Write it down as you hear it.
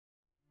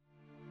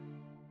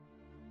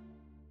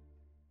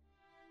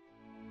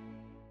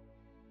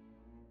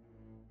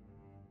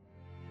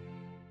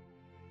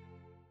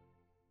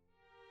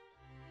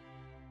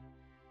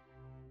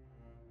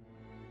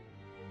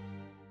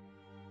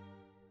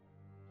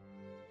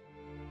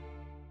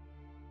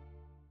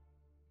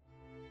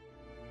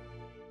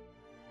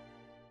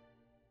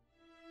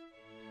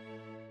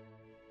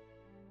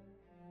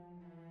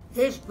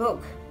This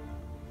book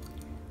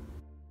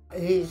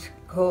is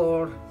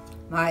called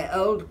My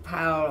Old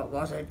Pal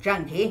Was a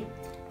Junkie,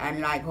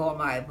 and like all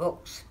my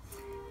books,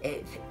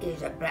 it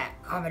is a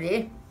black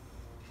comedy.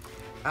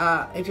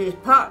 It is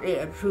partly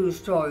a true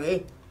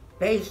story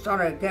based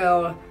on a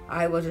girl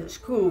I was at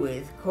school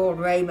with called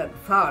Ray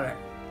McFarlane.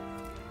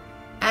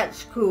 At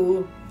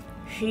school,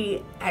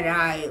 she and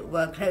I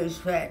were close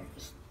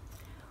friends.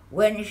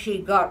 When she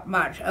got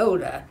much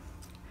older,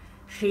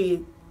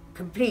 she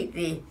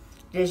completely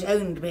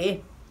disowned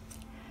me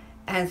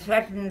and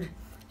threatened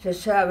to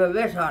serve a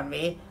writ on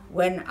me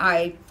when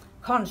I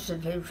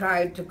constantly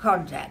tried to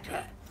contact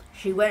her.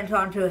 She went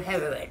on to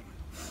heroin.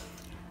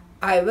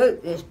 I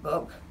wrote this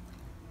book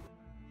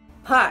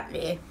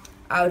partly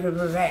out of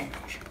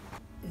revenge.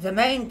 The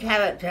main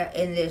character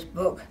in this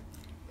book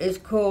is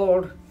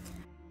called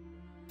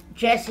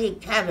Jessie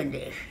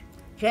Cavendish.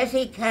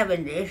 Jessie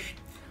Cavendish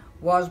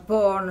was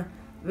born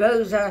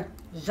Rosa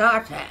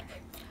Zartak,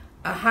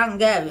 a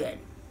Hungarian.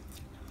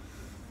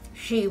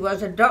 She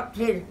was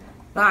adopted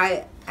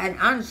by an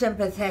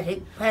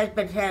unsympathetic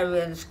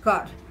Presbyterian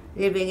Scot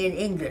living in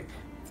England.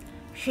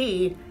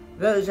 She,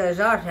 Rosa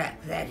Zartak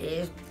that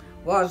is,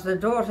 was the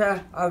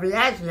daughter of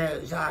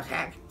Laszlo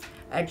Zartak,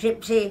 a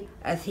gypsy,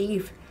 a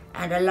thief,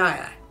 and a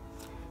liar.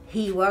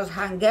 He was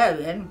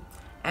Hungarian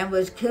and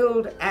was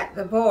killed at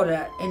the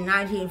border in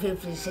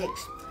 1956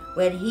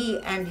 when he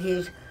and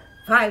his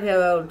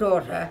 5-year-old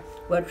daughter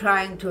were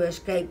trying to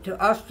escape to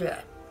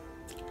Austria.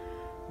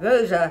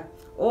 Rosa,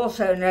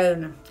 also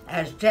known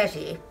as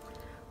Jessie,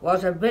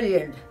 was a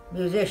brilliant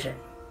musician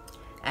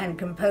and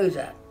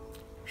composer.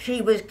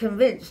 She was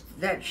convinced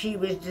that she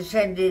was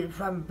descended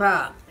from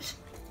Brahms.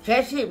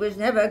 Jessie was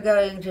never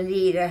going to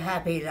lead a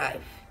happy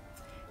life.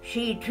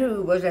 She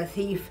too was a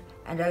thief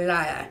and a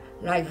liar,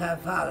 like her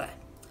father.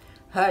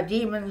 Her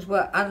demons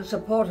were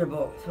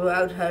unsupportable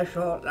throughout her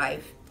short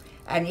life,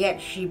 and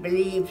yet she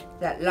believed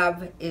that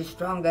love is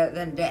stronger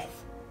than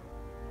death.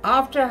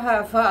 After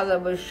her father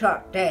was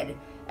shot dead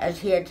as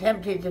he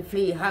attempted to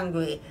flee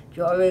Hungary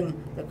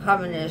during the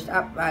communist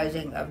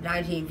uprising of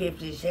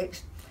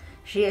 1956,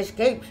 she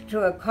escaped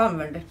to a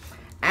convent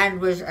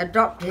and was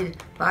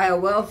adopted by a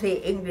wealthy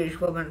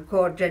Englishwoman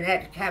called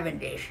Jessie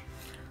Cavendish,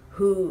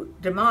 who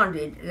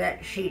demanded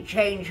that she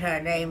change her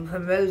name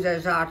from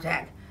Rosa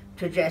Zartak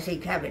to Jessie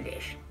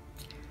Cavendish.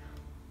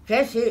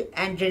 Jessie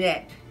and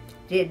Jeanette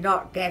did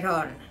not get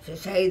on, to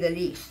say the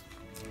least,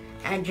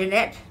 and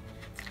Jeanette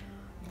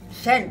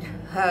sent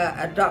her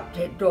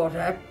adopted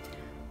daughter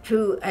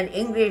to an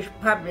English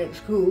public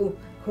school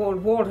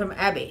called Waltham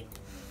Abbey.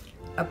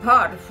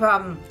 Apart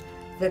from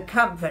the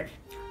comfort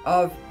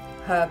of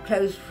her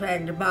close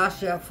friend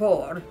Marcia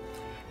Ford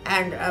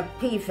and a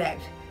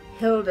prefect,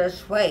 Hilda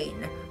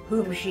Swain,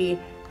 whom she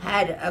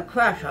had a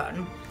crush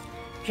on,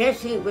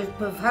 Jessie was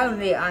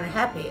profoundly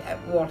unhappy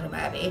at Waltham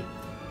Abbey,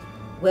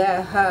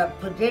 where her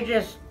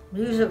prodigious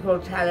musical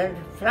talent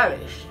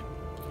flourished.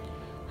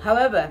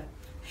 However,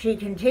 she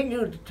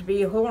continued to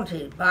be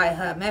haunted by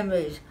her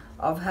memories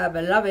of her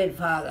beloved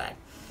father,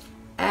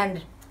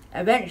 and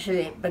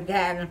eventually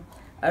began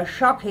a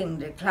shocking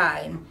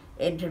decline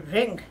into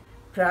drink,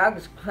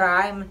 drugs,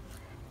 crime,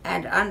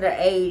 and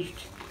underage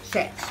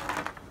sex.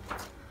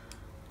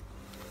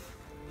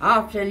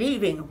 After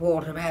leaving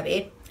Waltham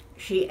Abbey,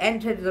 she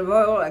entered the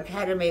Royal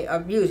Academy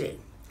of Music.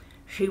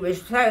 She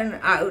was thrown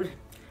out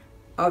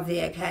of the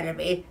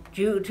academy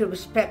due to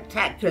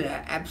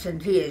spectacular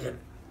absenteeism.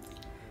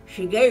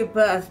 She gave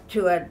birth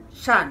to a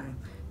son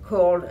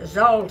called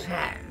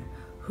Zoltan,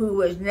 who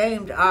was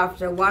named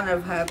after one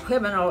of her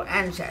criminal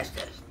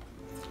ancestors.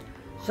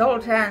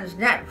 Zoltan's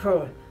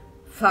natural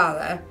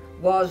father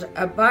was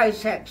a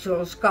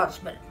bisexual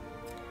Scotsman.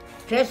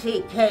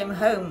 Jessie came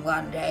home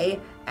one day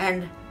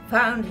and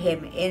found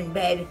him in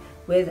bed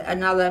with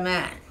another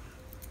man.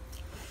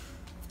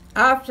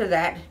 After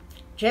that,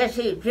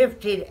 Jessie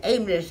drifted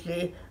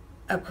aimlessly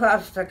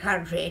across the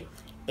country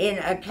in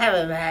a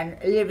caravan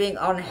living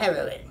on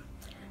heroin.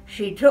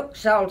 She took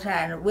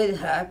Zoltan with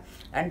her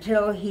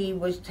until he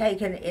was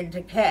taken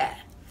into care.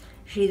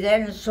 She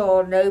then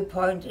saw no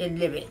point in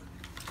living.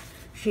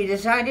 She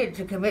decided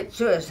to commit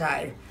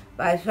suicide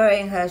by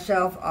throwing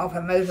herself off a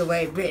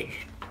motorway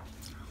bridge.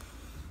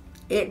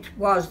 It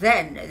was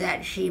then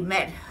that she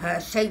met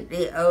her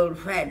saintly old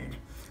friend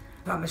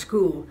from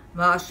school,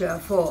 Marcia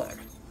Ford,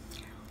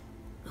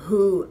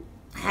 who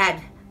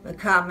had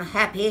become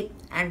happy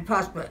and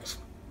prosperous.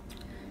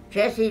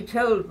 Jessie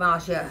told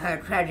Marcia her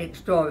tragic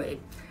story,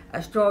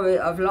 a story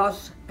of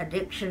loss,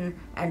 addiction,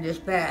 and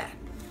despair,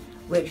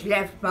 which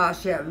left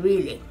Marcia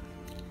reeling.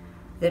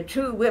 The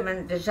two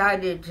women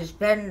decided to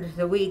spend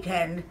the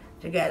weekend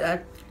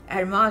together,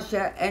 and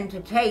Marcia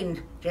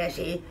entertained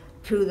Jessie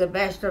to the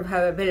best of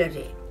her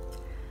ability.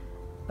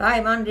 By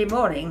Monday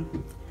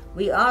morning,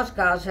 we asked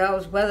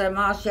ourselves whether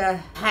Marcia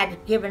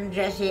had given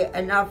Jessie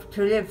enough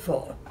to live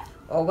for,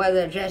 or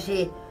whether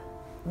Jessie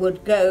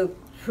would go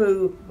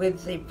through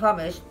with the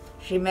promise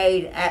she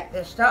made at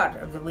the start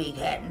of the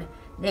weekend,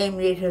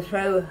 namely to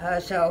throw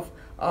herself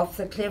off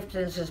the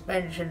Clifton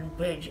Suspension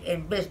Bridge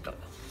in Bristol.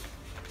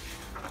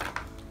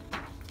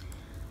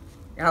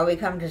 now we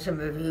come to some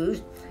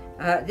reviews.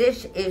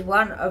 This is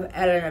one of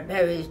Eleanor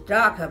Berry's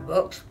darker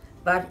books,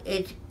 but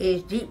it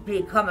is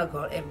deeply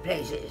comical in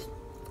places.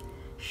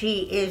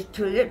 She is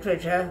to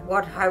literature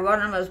what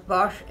Hieronymus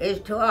Bosch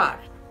is to art.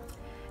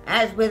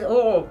 As with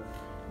all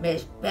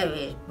Miss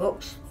Berry's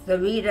books, the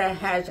reader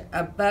has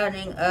a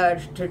burning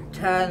urge to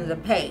turn the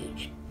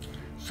page.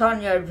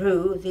 Sonia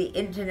drew the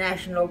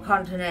International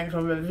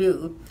Continental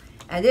Review,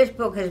 and this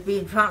book has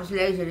been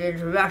translated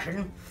into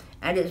Russian,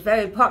 and it's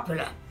very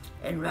popular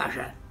in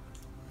Russia.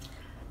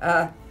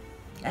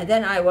 And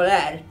then I will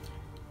add,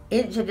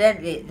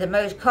 incidentally, the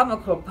most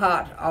comical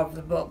part of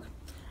the book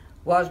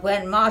was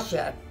when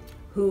Marcia,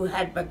 who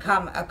had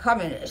become a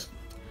communist,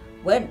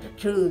 went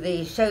to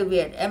the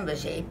Soviet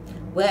embassy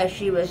where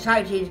she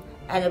recited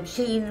an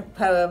obscene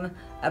poem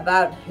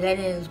about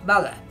Lenin's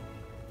mother.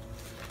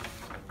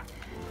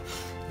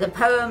 The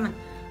poem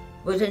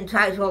was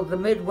entitled "The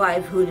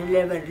Midwife Who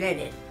Delivered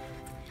Lenin,"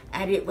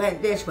 and it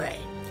went this way.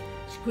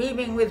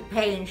 Screaming with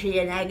pain she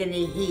in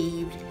agony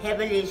heaved,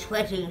 heavily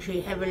sweating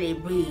she heavily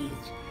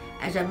breathed,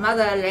 as a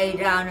mother lay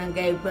down and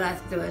gave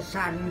birth to a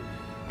son,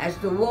 as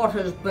the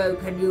waters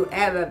broke a new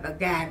era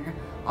began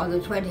on the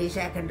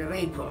 22nd of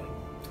April.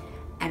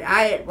 And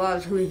I it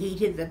was who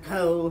heated the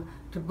coal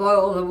to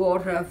boil the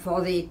water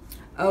for the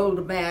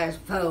old mare's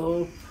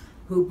foal,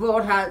 who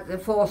brought out the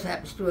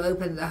forceps to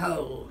open the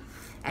hole.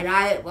 And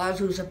I it was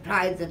who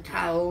supplied the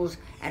towels,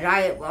 and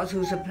I it was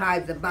who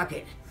supplied the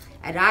bucket,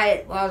 and I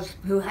it was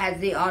who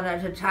had the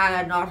honour to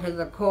tie a knot in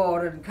the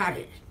cord and cut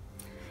it.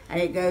 And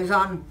it goes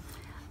on,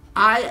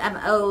 I am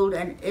old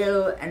and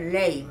ill and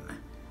lame.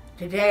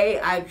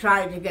 Today I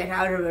tried to get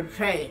out of a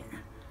train,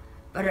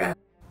 but a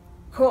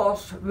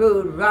coarse,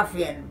 rude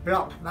ruffian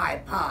blocked my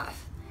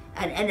path,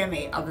 an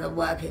enemy of the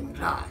working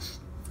class.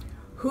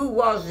 Who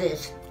was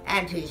this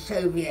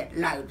anti-Soviet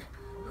lout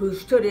who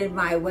stood in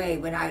my way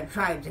when I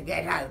tried to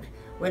get out,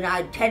 when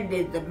I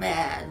tended the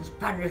mare and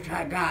punched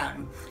her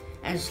down,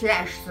 and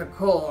slashed the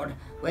cord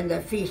when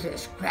the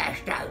fetus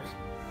crashed out?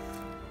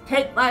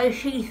 Take my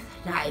sheath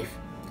knife,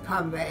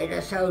 comrade,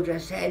 a soldier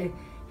said.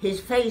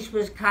 His face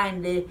was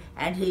kindly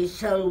and his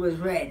soul was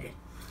red.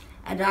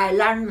 And I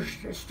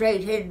lunged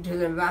straight into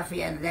the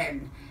ruffian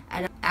then,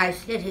 and I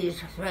slit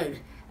his throat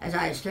as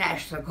I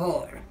slashed the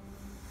cord.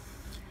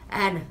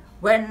 And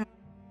when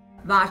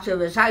Marcia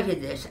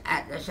recited this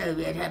at the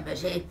Soviet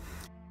embassy,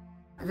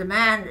 the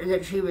man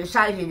that she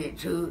recited it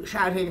to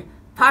shouted,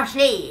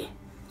 "Pashli,"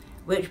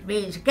 which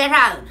means "get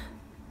out."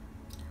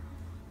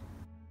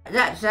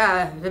 That's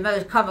the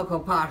most comical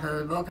part of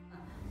the book.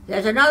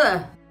 There's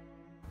another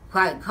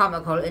quite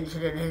comical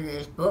incident in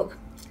this book,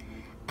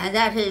 and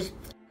that is,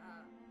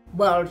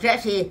 well,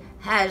 Jessie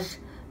has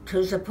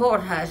to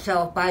support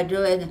herself by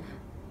doing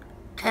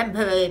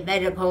temporary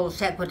medical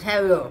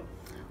secretarial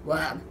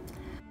work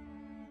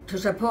to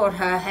support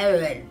her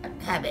heroin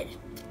habit.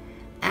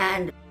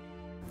 And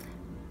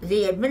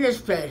the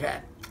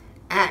administrator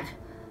at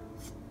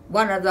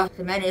one of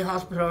the many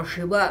hospitals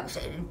she works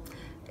in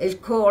is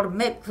called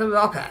Mick the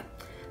Rocker,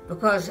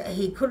 because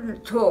he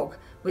couldn't talk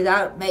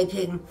without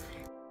making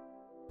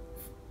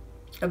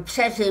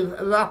obsessive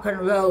rock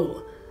and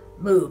roll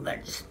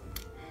movements.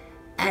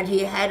 And he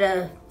had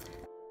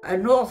a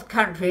North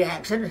Country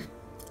accent,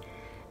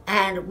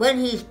 and when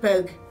he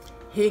spoke,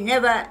 he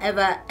never,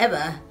 ever,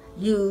 ever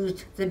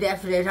used the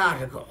definite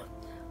article,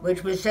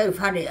 which was so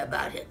funny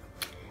about it.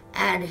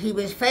 And he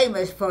was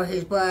famous for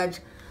his words,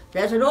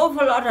 "There's an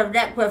awful lot of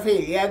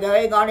necrophilia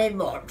going on in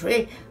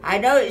mortuary. I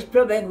know it's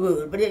blooming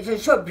rude, but it's a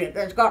subject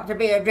that's got to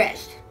be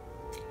addressed."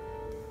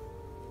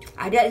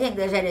 I don't think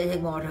there's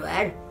anything more to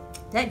add.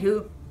 Thank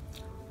you.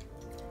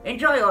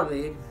 Enjoy your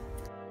read.